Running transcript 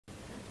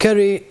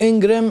Kerry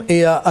Ingram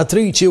hija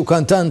attriċi u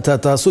kantanta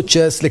ta'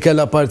 suċċess li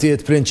kellha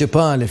partijiet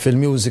prinċipali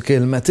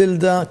fil-musical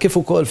Matilda kif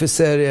ukoll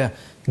fis-serje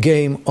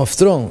Game of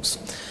Thrones.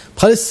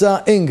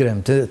 Bħalissa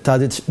Ingram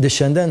ta'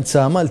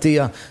 discendenza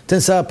Maltija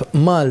tinsab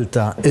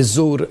Malta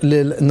iżżur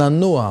lil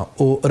nannuha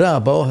u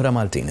raba oħra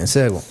Maltin.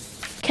 Insegwu.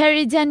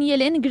 Kerry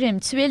Daniel Ingram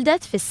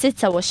twildet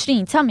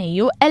fis-26 ta'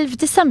 Mejju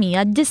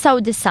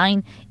 1999.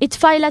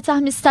 It-tfajla ta'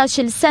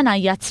 15-il sena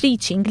hija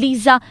attriċi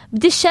Ingliża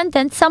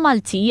b'dixxendenza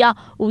Maltija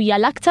u hija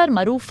l-aktar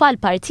magħrufa għal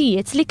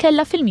partijiet li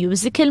kellha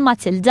fil-musical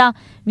Matilda,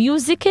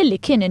 musical li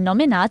kien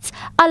innominat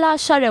għal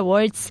 10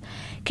 awards.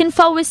 Kien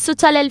f'Awwissu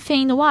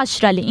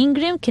tal-2010 li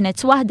Ingram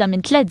kienet waħda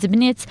minn 3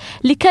 bniet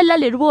li kellha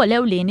l-irwol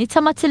ewlieni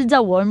ta'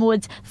 Matilda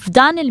Wormwood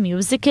f'dan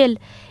il-musical.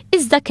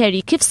 Iżda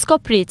Kerry kif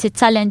skopriet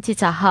it-talenti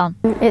tagħha?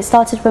 It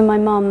started when my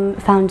mum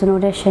found an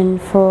audition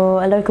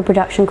for a local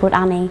production called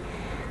Annie,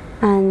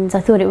 and I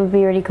thought it would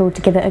be really cool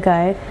to give it a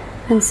go.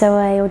 And so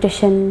I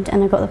auditioned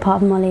and I got the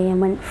part of Molly and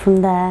went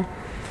from there.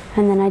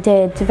 And then I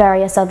did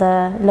various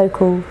other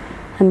local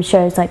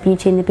shows like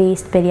Beauty and the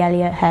Beast, Billy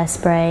Elliot,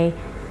 Hairspray,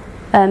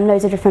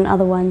 loads of different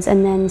other ones.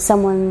 And then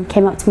someone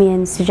came up to me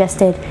and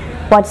suggested,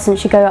 why doesn't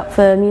she go up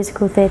for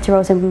musical theatre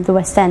roles in the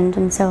West End?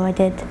 And so I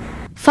did.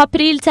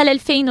 F'April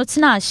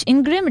tal-2012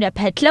 Ingram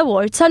rebħet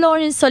l-award ta'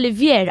 Laurence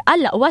Olivier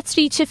għall-aqwa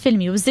attriċi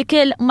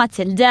fil-musical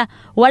Matilda.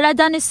 Wara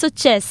dan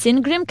is-suċċess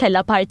Ingram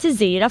kellha parti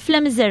żgħira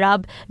f'Les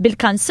Miserables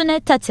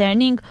bil-kanzunet ta'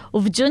 Turning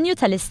u f'Ġunju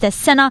tal-istess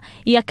sena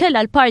hija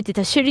kellha l-parti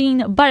ta'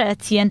 Shireen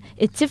Baratheon,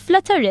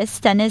 it-tifla ta' Rhys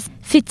Tennis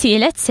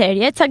fit-tielet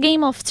serje ta'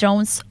 Game of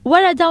Thrones.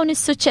 Wara dawn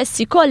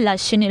is-suċċessi kollha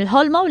x'inhi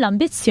l-ħolma u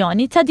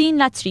l-ambizzjoni ta' din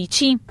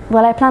l-attriċi.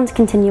 Well, I plan to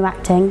continue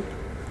acting,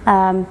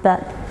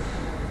 but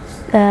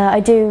I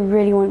do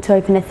really want to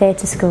open a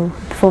theatre school,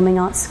 performing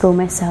arts school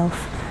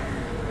myself,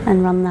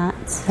 and run that.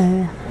 So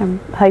I'm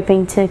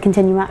hoping to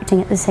continue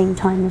acting at the same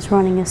time as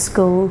running a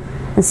school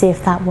and see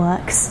if that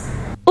works.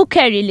 U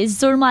Kerry li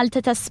żżur Malta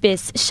ta'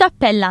 spiss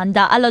x'appell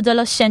għandha għal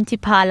adolescenti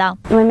bħala?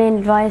 My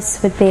main advice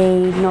would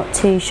be not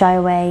to shy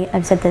away.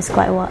 I've said this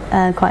quite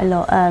a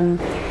lot.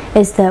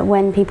 Is that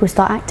when people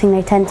start acting,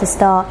 they tend to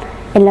start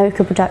in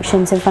local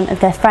productions in front of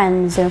their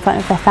friends or in front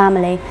of their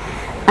family,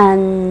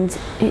 and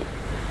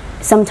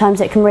sometimes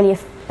it can really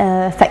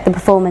affect the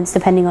performance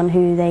depending on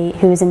who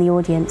is in the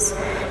audience.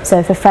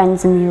 So for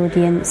friends in the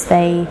audience,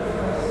 they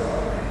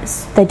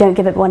don't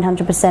give it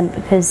 100%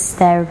 because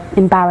they're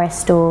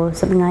embarrassed or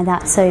something like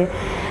that. So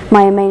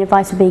my main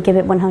advice would be give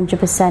it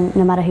 100%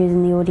 no matter who's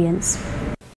in the audience.